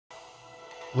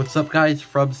What's up guys,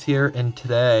 Frubs here, and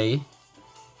today...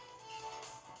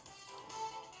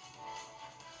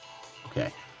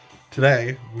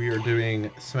 Today we are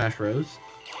doing Smash Bros.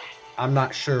 I'm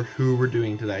not sure who we're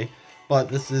doing today, but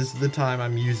this is the time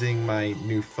I'm using my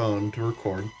new phone to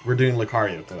record. We're doing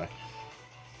Lucario today.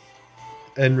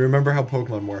 And remember how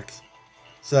Pokemon works.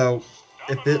 So,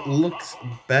 if it looks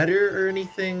better or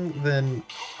anything, then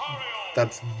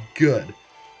that's good.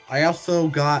 I also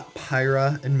got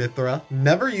Pyra and Mythra.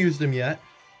 Never used them yet.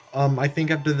 I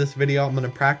think after this video I'm going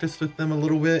to practice with them a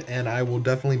little bit, and I will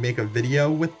definitely make a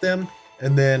video with them.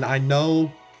 And then I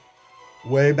know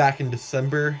way back in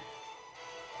December,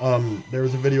 there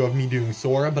was a video of me doing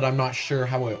Sora, but I'm not sure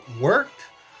how it worked.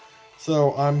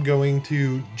 So I'm going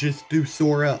to just do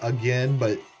Sora again,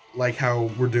 but like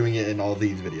how we're doing it in all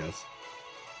these videos.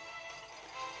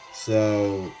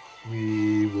 So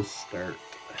we will start.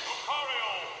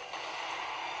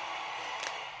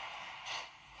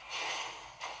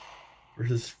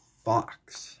 Versus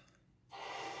Fox.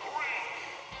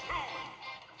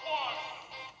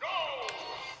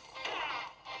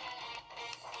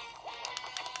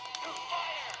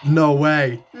 No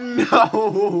way.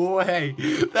 No way.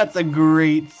 That's a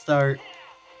great start.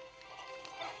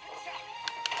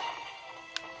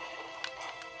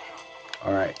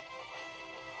 Alright.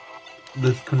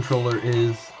 This controller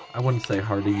is, I wouldn't say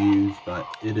hard to use, but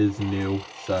it is new,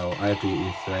 so I have to get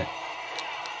used to it.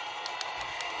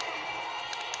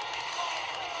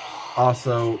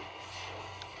 Also,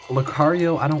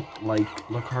 Lucario, I don't like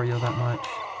Lucario that much.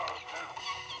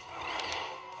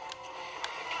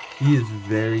 He is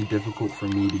very difficult for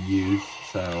me to use,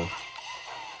 so...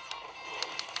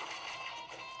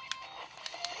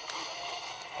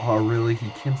 Oh, really? He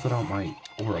canceled out my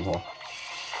Aura Ball.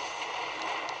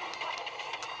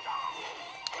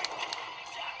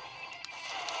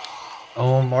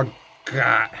 Oh my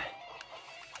god.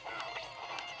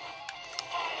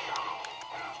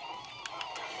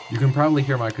 You can probably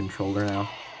hear my controller now,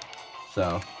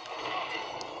 so...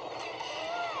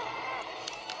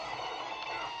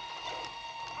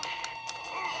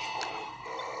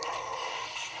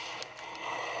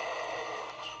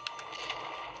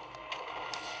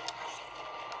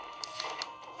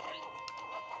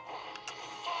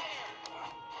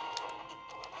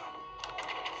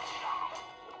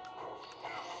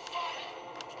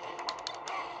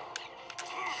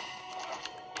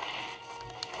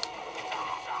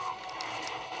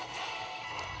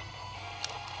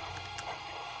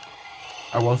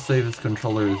 I will say this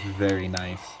controller is very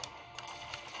nice.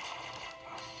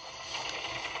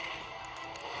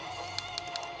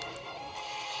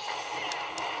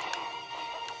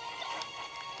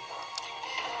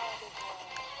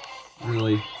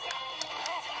 Really,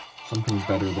 something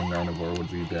better than Gardevoir would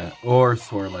be that. Or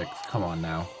Snorlax, come on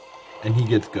now. And he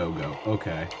gets Go-Go,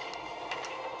 okay.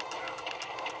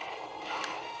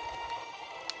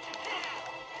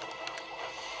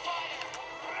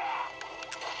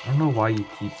 I don't know why he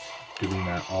keeps doing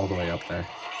that all the way up there.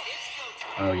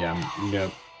 Oh yeah,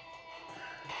 yep.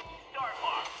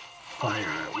 Fire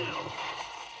at will.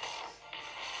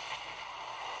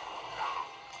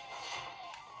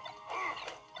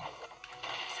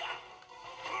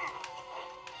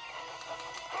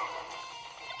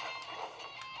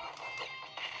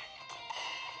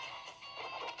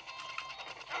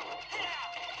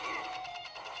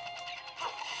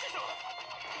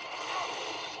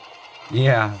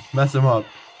 Yeah, mess him up.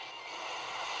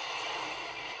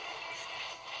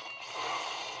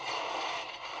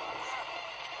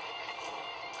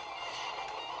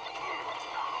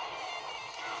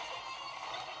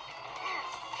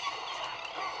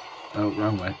 Oh,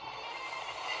 wrong way.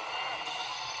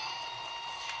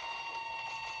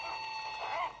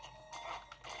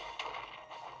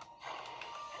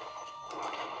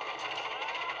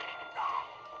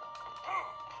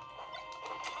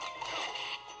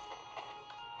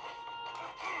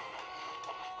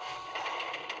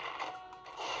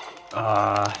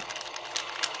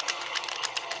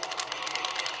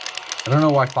 I don't know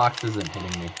why Fox isn't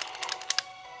hitting me.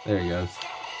 There he goes.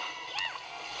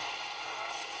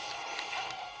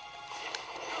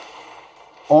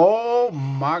 Oh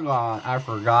my god, I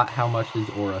forgot how much his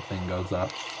aura thing goes up.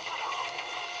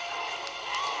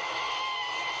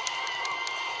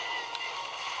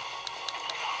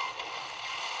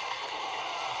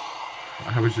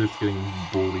 I was just getting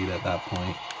bullied at that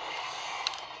point.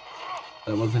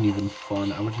 That wasn't even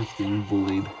fun, I was just getting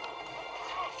bullied.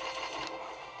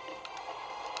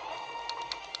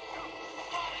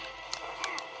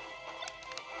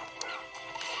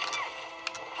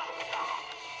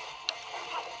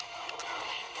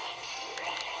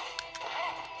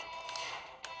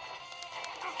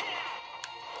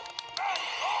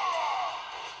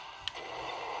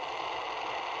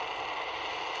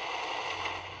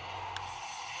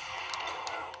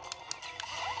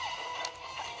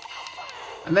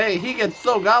 And he gets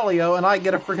Solgaleo, and I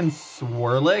get a freaking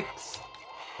Swirlix?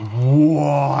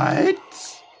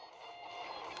 What?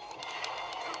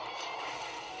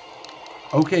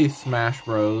 Okay, Smash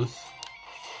Bros.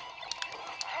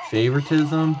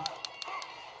 Favoritism?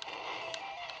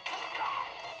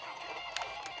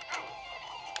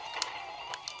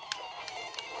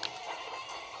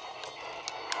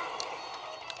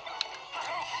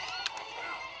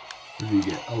 What do you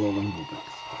get? A little Vulpix.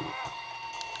 Cool.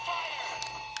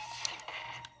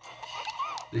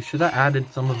 They should have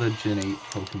added some of the Gen 8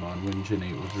 Pokemon when Gen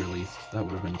 8 was released. That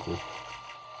would have been cool.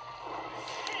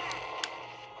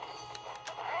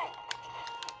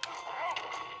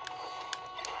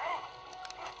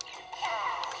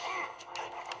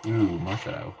 Ooh,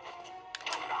 Marshadow.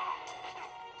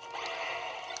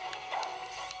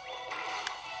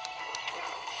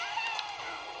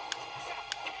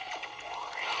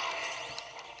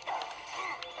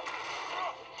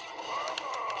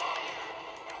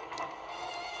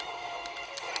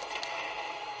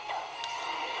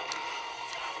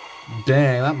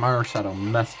 Dang, that Marshadow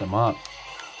messed him up.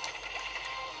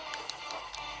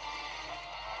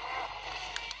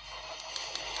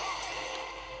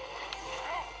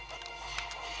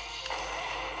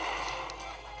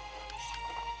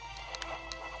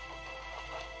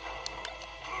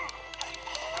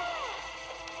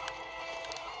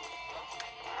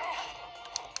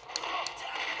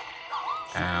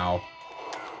 Ow.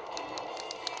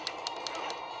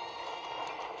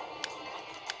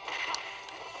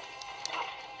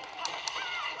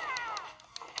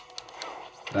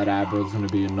 That Abro's gonna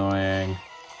be annoying.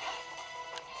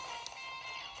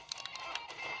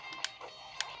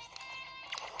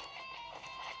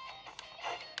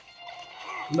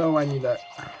 No, I need that.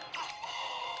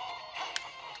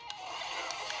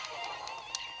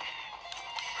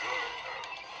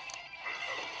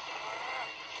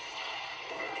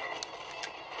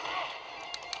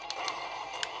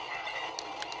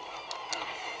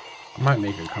 I might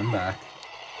make a comeback.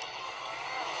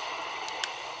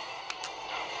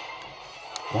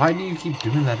 Why do you keep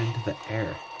doing that into the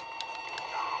air?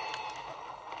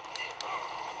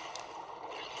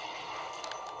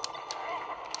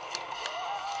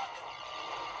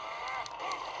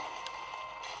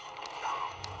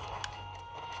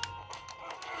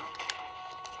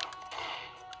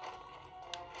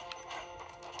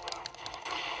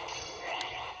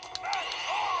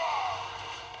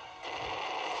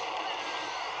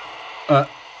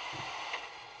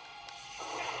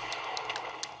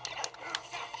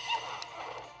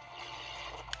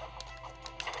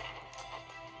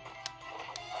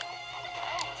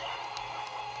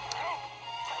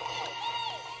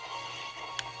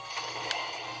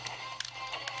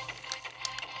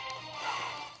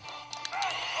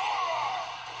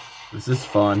 This is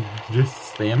fun.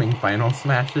 Just spamming final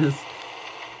smashes.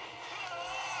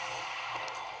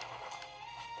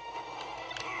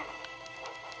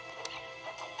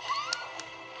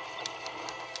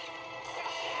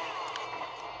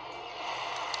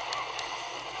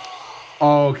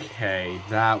 Okay,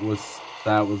 that was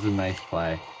a nice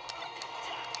play.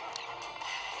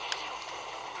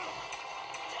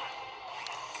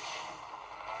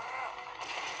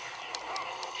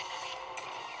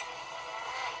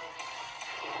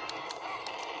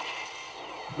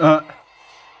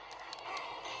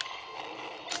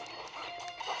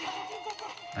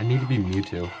 I need to be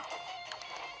Mewtwo.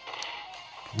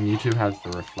 Mewtwo has the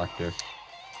reflector.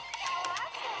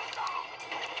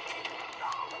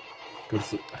 Go to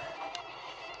sleep.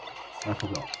 Not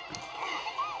well.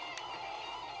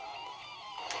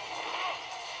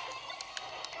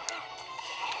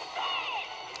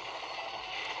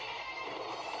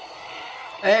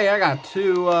 Hey, I got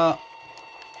two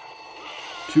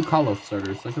Kalos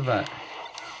starters. Look at that.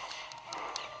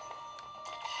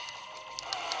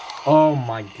 Oh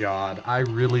my god, I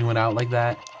really went out like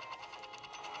that.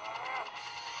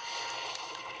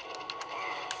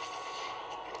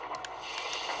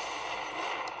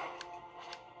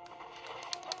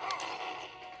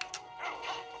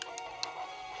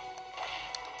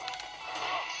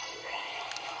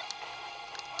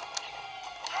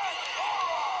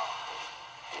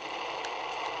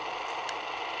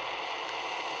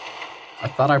 I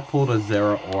thought I pulled a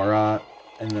Zera Aura,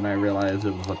 and then I realized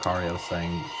it was Lucario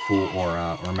saying full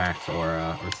aura or max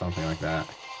aura or something like that.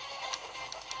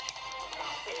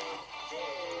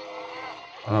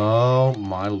 Oh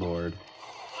my lord.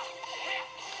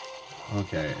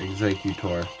 Okay,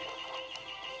 Executor.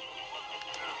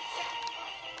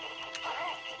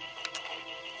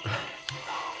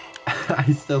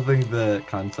 I still think the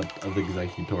concept of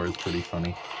Executor is pretty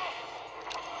funny.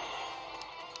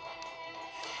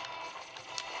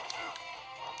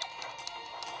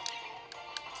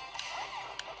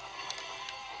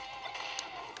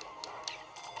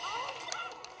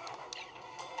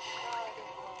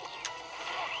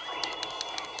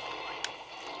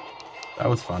 That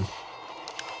was fun.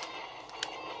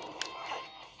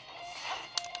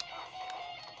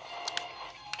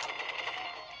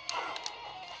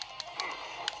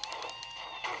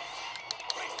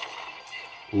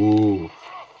 Ooh.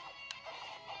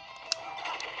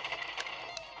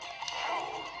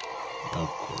 Of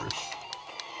course.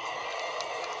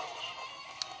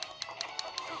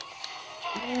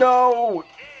 No!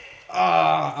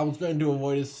 Ah, I was going to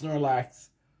avoid his Snorlax.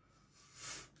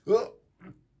 Oh,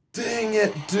 dang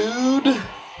it, dude!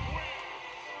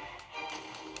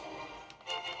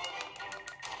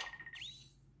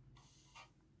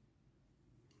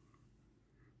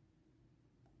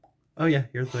 Oh yeah,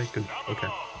 here's the good. Okay.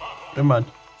 Never mind.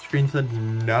 Screen said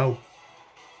no.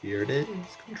 Here it is.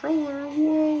 Controller.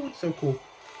 Whoa, it's so cool.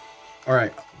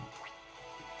 Alright.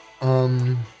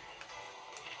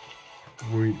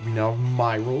 We now have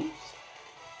my rules.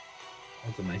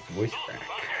 That's a nice voice crack.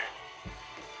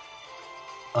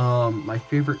 My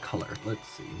favorite color. Let's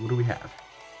see. What do we have?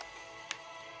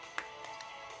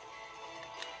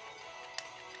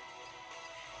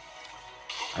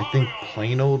 I think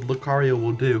plain old Lucario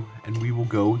will do, and we will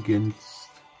go against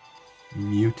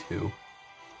Mewtwo.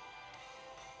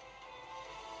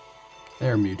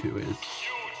 There Mewtwo is.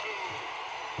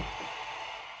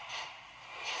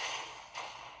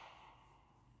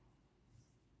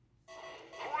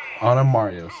 On a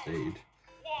Mario stage.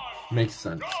 Makes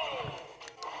sense.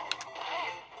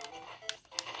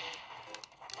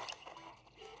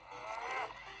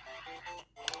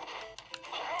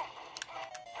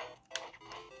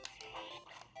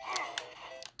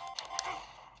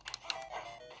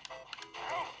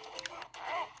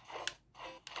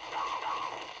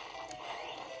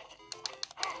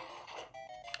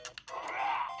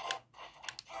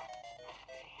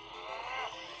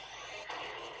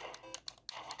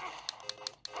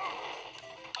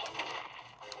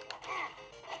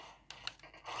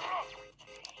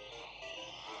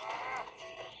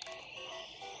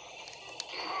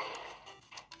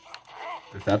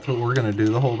 If that's what we're gonna do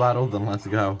the whole battle, then let's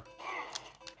go.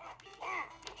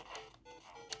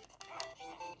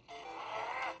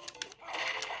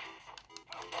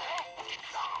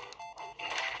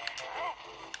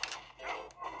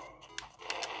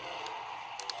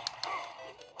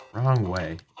 Wrong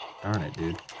way. Darn it,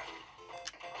 dude.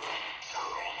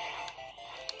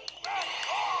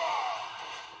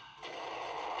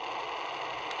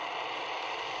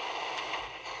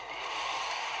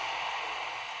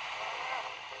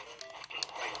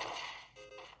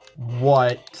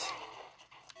 What?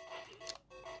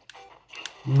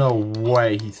 No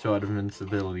way he still had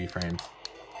invincibility frames.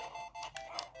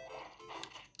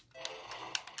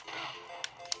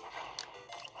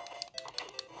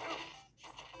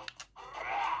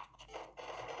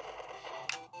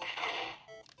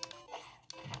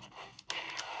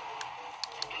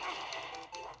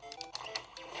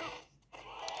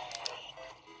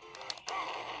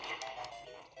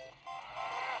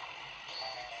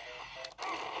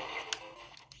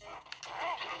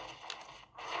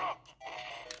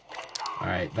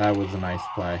 Alright, that was a nice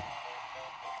play.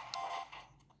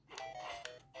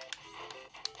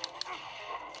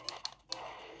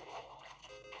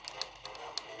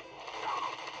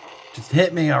 Just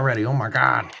hit me already, oh my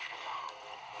god.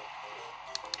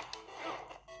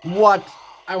 What?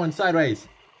 I went sideways,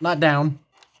 not down.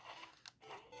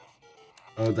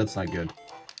 Oh, that's not good.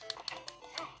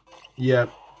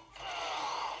 Yep.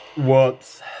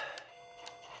 Whoops.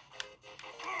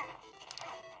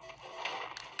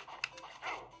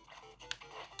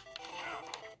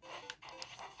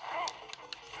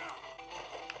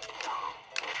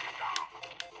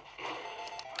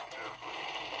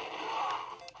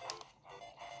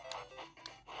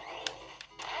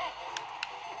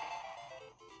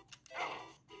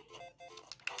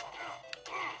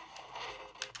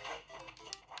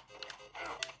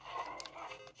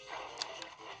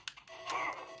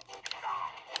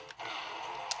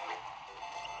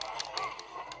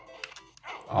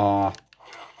 Aw,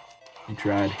 he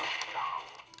tried.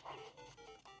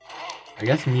 I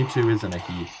guess Mewtwo isn't a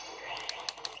he.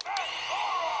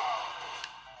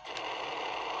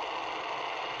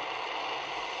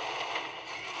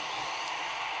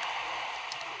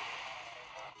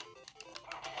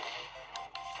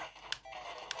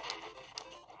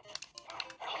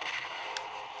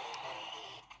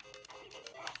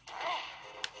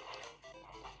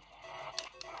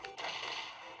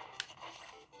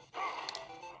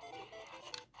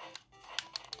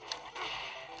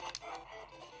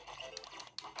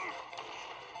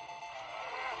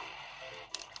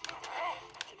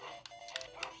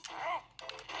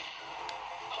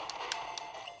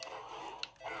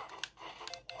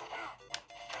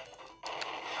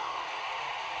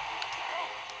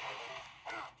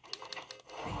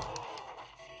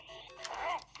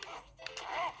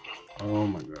 Oh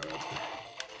my god.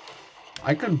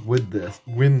 I could win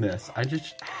this. I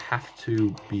just have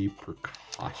to be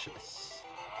precautious.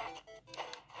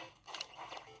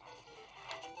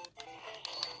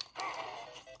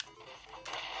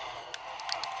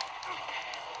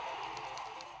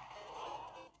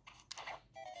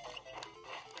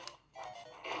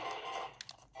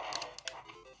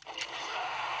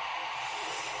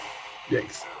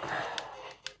 Yikes.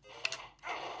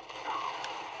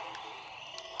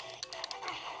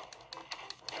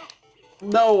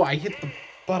 No, I hit the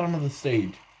bottom of the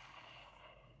stage.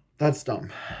 That's dumb.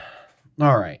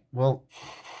 Alright, well,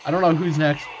 I don't know who's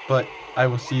next, but I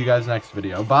will see you guys next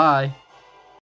video. Bye!